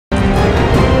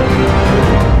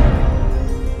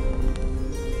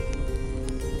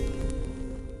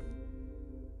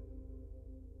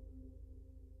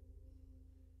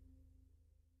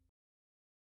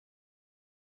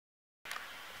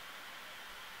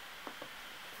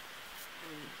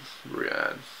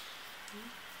Brienne.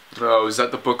 Oh, is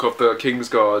that the book of the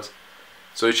Kingsguard?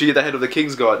 So is she the head of the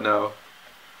Kingsguard now?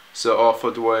 Sir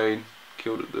Arthur Dwayne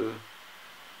killed at the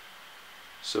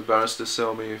Sir Barrister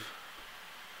Selmeath.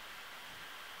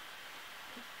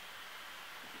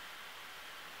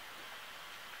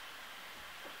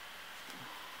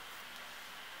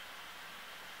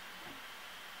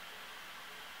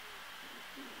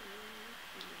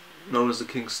 Known as the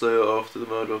Kingslayer after the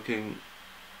murder of King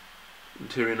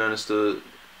Tyrion Lannister.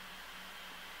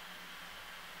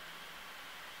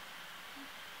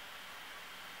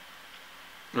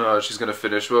 Oh, she's gonna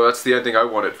finish. Well, that's the ending I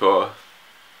wanted for her.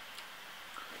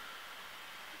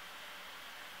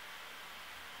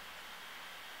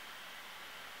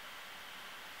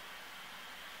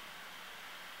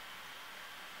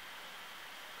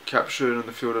 Captured on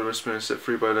the field of Rispin and set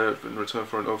free by Laird in return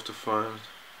for an oath to find.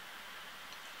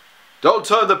 Don't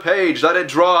turn the page, let it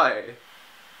dry!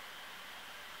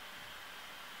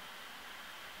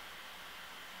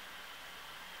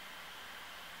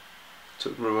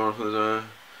 Took the river from the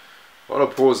why don't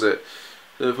I pause it?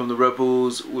 From the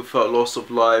rebels without loss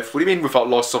of life. What do you mean without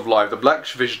loss of life? The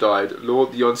Blackfish died.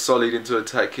 Lured the Unsullied into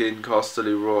attacking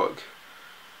Casterly Rock.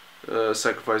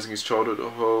 Sacrificing his childhood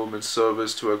home in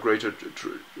service to a greater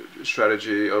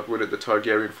strategy, outwitted the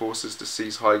Targaryen forces to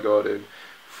seize Highgarden.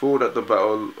 Fought at the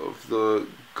Battle of the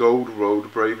Gold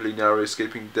Road, bravely narrowly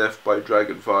escaping death by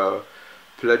dragonfire.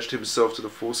 Pledged himself to the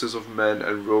forces of men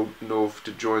and rode north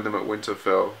to join them at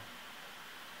Winterfell.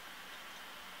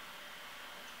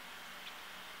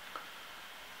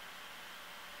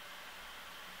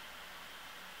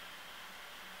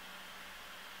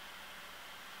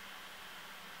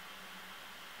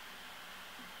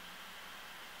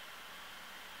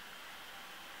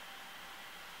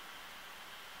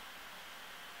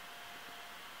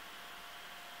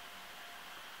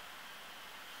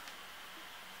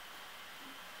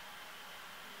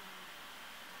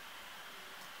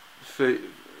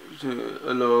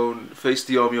 Alone, faced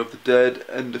the army of the dead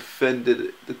and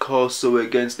defended the castle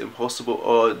against impossible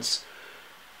odds.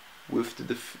 With the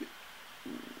defeat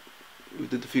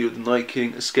of the Night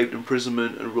King, escaped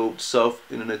imprisonment and roved south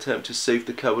in an attempt to save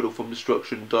the capital from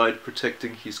destruction, died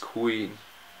protecting his queen.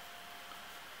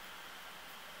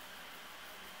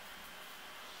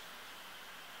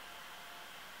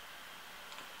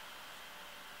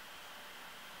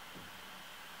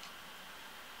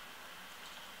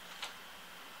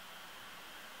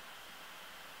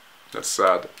 That's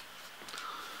sad.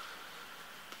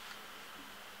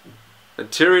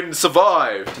 And Tyrion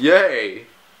survived! Yay!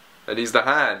 And he's the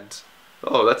Hand.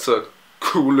 Oh, that's a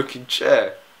cool looking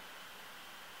chair.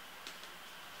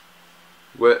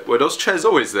 Were those chairs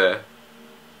always there?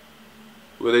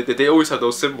 Did they always have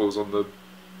those symbols on the...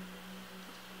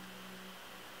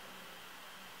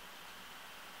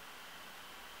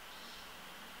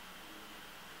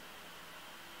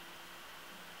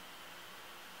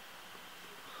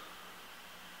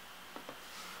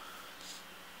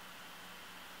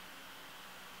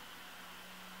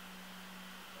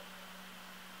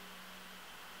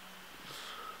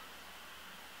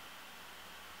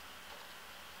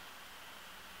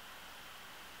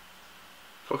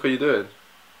 What are you doing?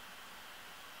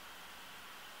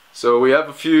 So we have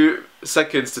a few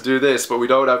seconds to do this, but we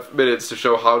don't have minutes to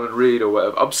show Howland Reed or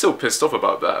whatever. I'm still pissed off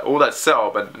about that. All that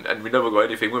setup and we never got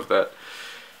anything with that.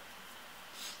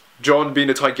 Jon being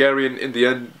a Targaryen in the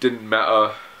end didn't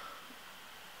matter.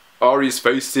 Arya's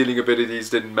face stealing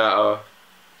abilities didn't matter.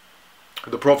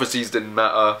 The prophecies didn't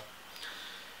matter.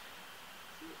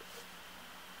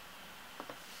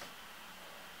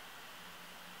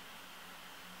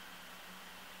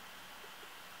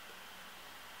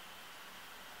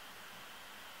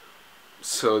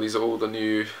 So these are all the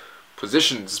new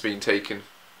positions being taken.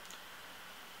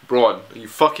 Bronn, are you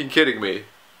fucking kidding me?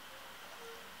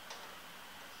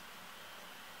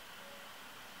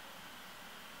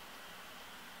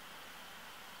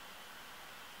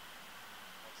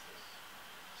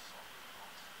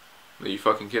 Are you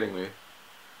fucking kidding me?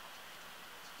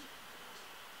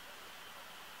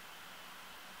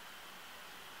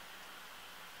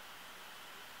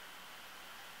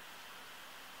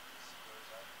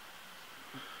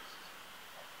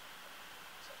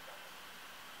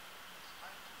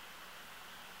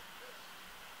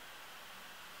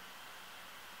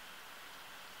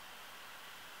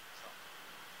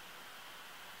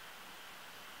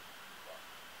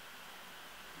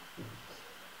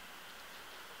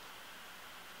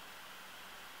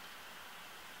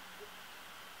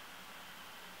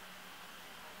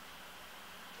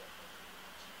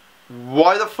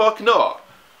 Why the fuck not?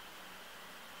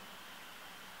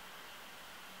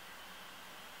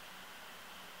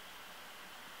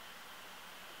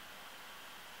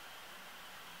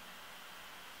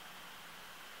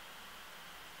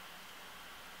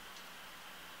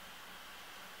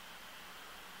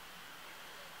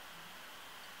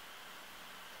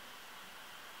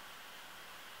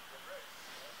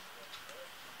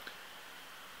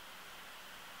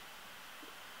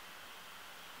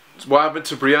 What happened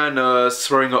to Brienne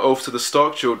throwing her oath to the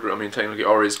Stark children? I mean, technically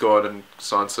Arya's gone and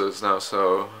Sansa's now,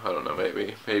 so I don't know.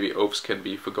 Maybe oaths can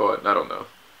be forgotten. I don't know.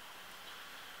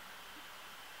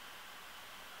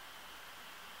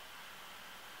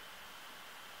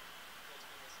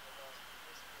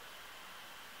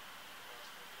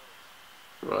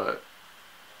 Right.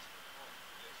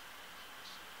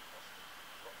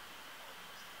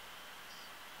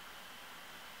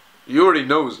 You already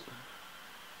knows.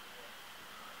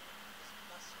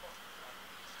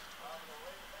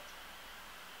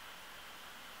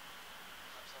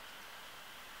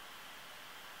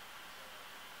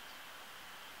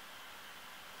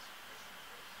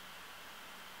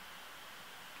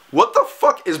 What the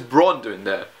fuck is Bronn doing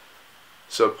there?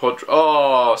 Sir Podrick.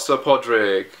 Oh, Sir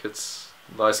Podrick. It's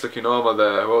nice looking armor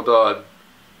there. Well done.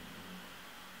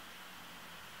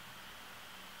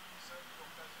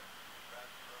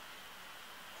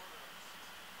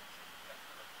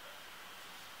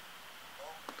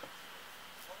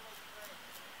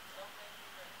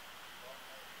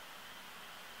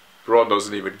 Bronn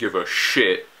doesn't even give a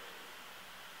shit.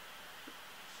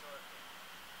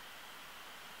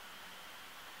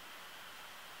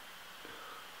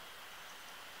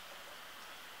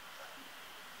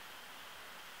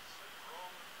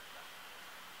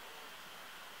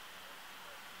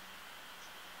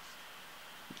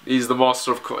 He's the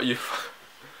master of you.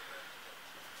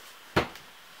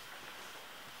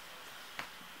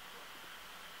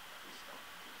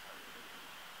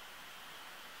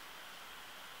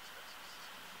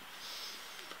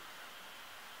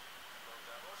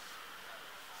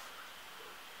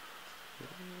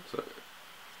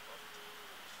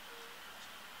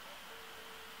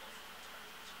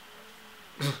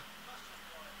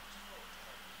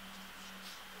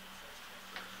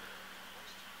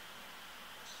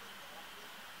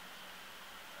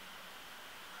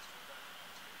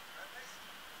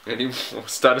 Any more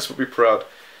status would be proud.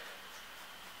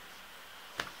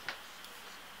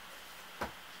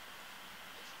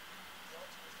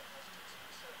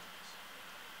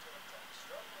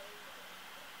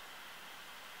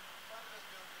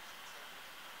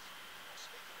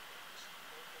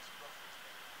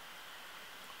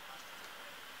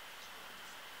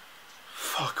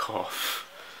 Fuck off.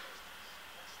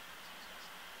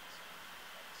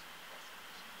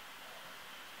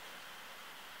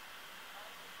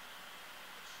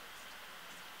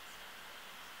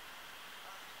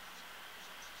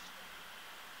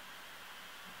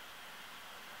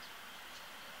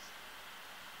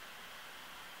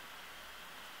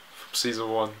 From season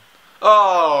 1.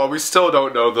 Oh, we still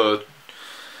don't know the...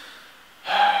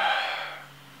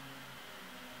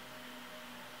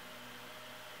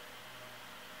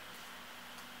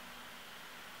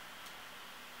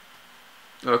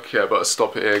 Okay, I better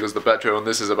stop it here because the battery on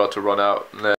this is about to run out.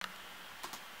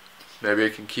 Maybe I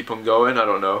can keep on going, I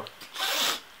don't know.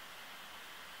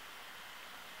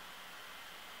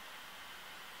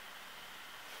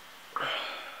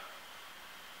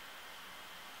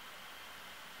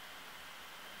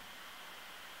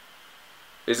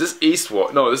 Is this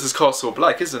Eastwatch? No, this is Castle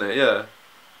Black, isn't it? Yeah.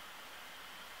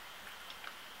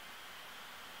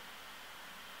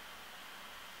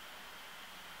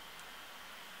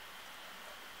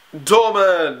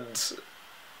 Dormant!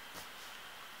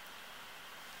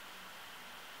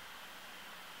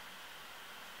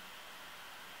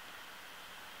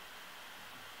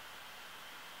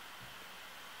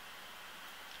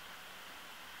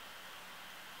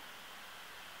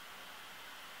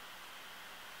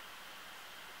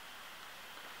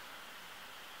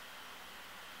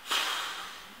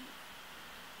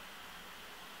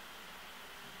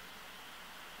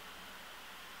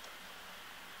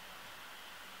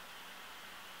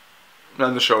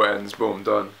 And the show ends, boom,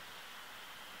 done.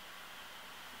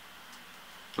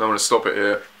 I'm gonna stop it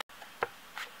here.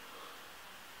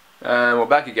 And we're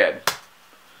back again.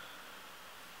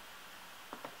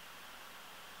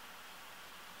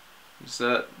 Is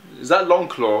that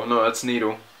Longclaw? No, that's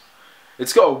Needle.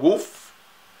 It's got a wolf.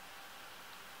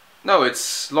 No,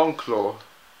 it's Longclaw,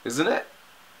 isn't it?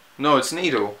 No, it's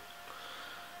Needle.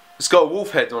 It's got a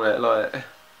wolf head on it, like.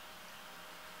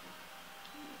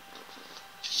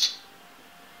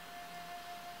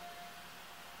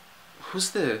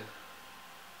 Who's there?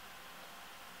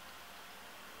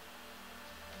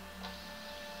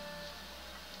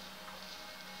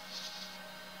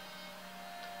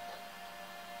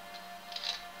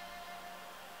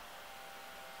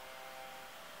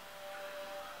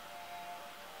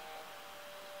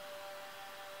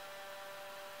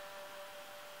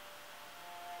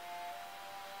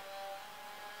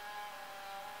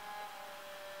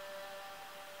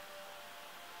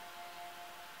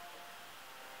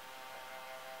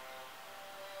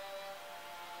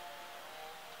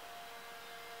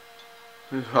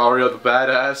 Aria the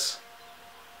badass.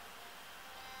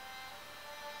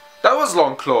 That was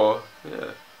Longclaw.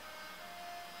 Yeah.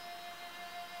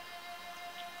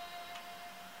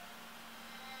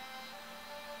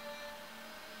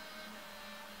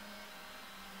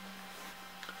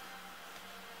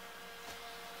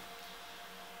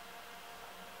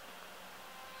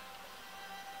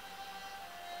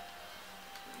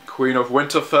 Queen of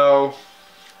Winterfell.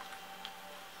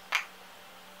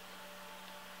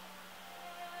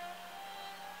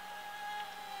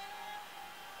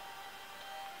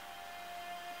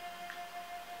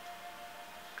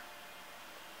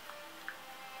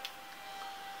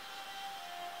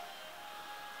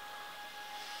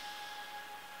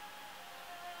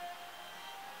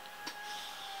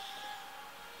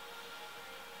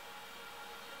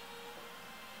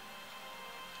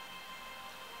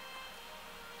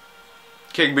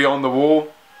 King Beyond the Wall.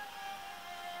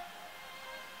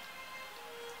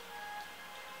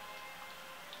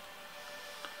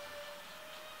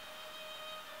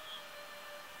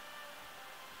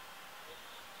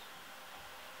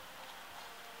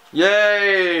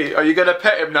 Yay! Are you gonna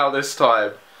pet him now this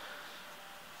time?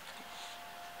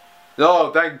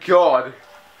 Oh, thank God.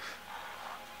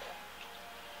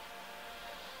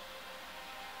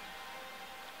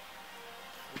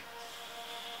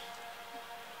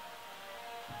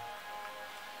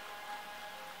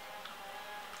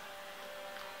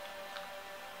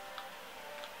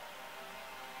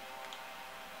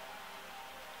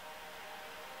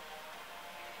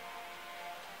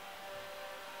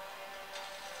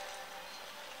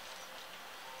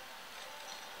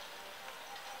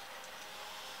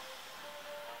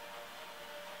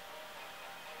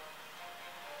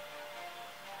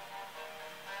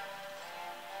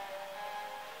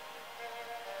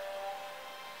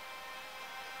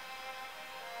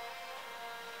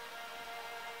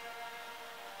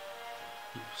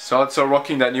 Sansa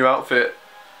rocking that new outfit.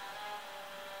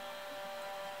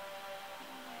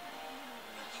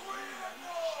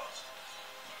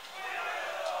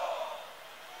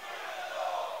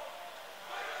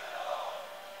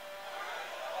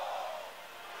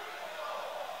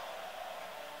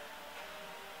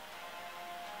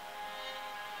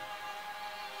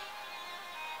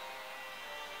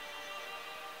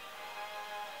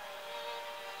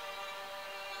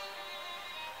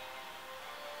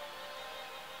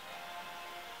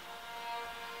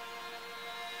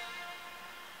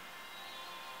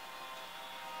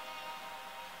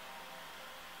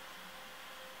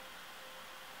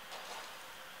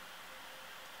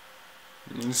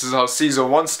 This is how season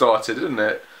 1 started, isn't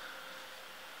it?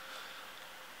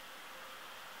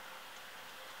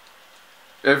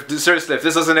 Seriously, if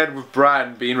this doesn't end with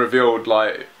Bran being revealed,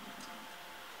 like,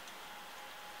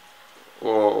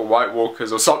 or White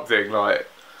Walkers or something, like.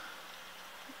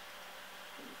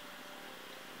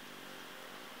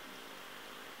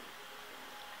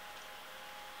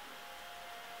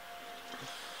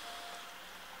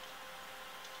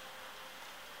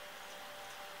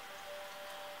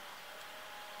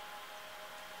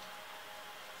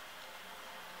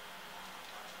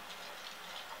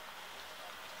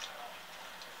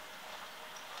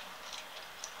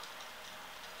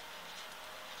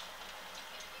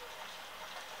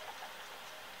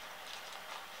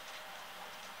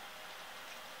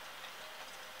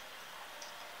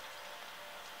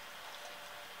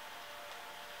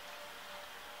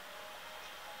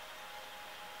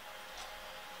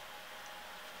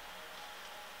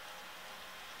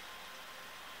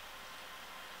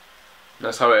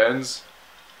 That's how it ends.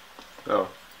 Oh.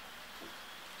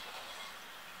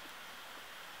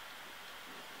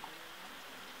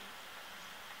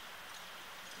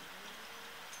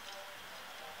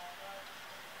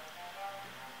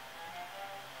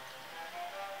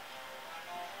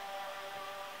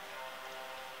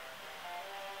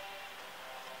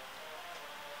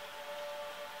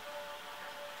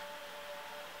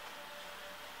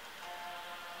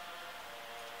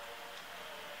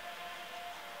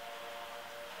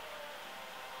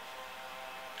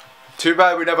 Too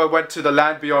bad we never went to the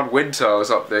land beyond winter or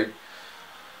something.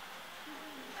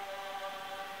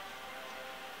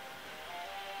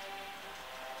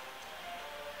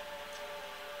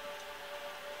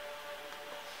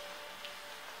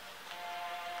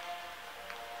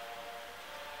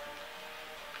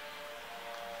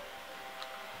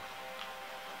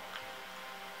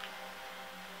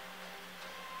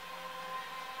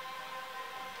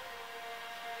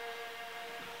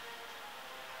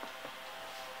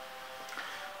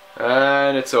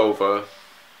 And it's over.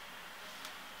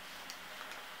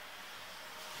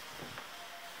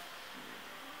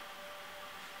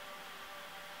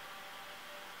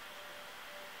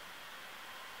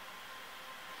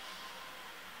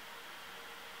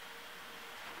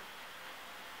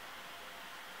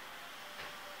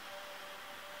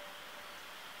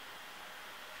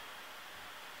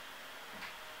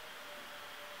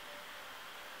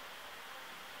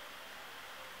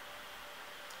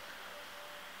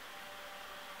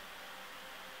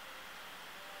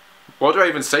 What do I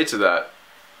even say to that?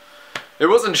 It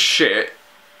wasn't shit,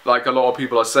 like a lot of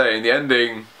people are saying. The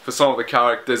ending for some of the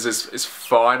characters is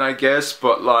fine, I guess,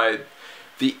 but like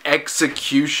the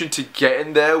execution to get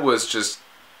in there was just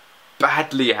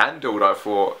badly handled, I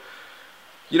thought.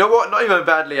 You know what? Not even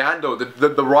badly handled.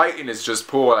 The writing is just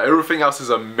poor. Like, everything else is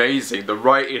amazing. The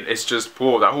writing is just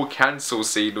poor. That whole cancel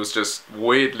scene was just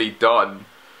weirdly done.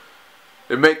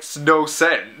 It makes no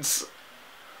sense.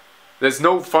 There's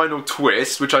no final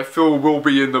twist, which I feel will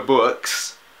be in the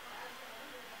books.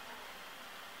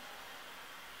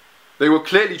 They were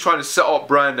clearly trying to set up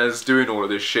Bran as doing all of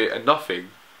this shit and nothing.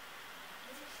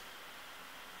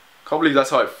 Can't believe that's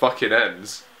how it fucking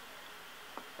ends.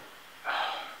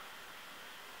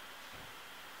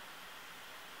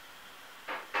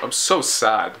 I'm so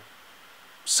sad.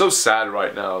 So sad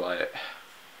right now, like.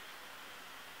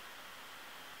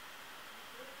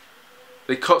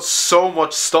 They cut so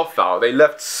much stuff out. They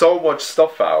left so much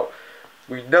stuff out.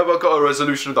 We never got a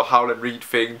resolution of the Howland Reed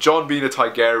thing. Jon being a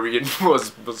Targaryen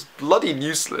was bloody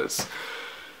useless.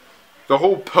 The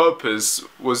whole purpose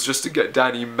was just to get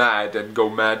Dany mad and go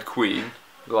Mad Queen.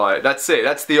 Like, that's it.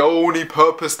 That's the only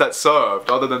purpose that served.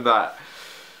 Other than that,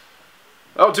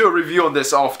 I'll do a review on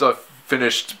this after I've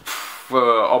finished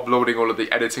uploading all of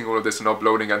the editing, all of this and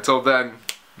uploading. Until then,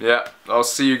 yeah, I'll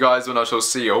see you guys when I shall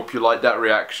see you. Hope you like that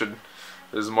reaction.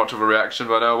 There's much of a reaction,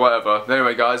 but whatever.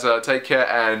 Anyway guys, take care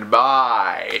and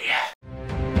bye.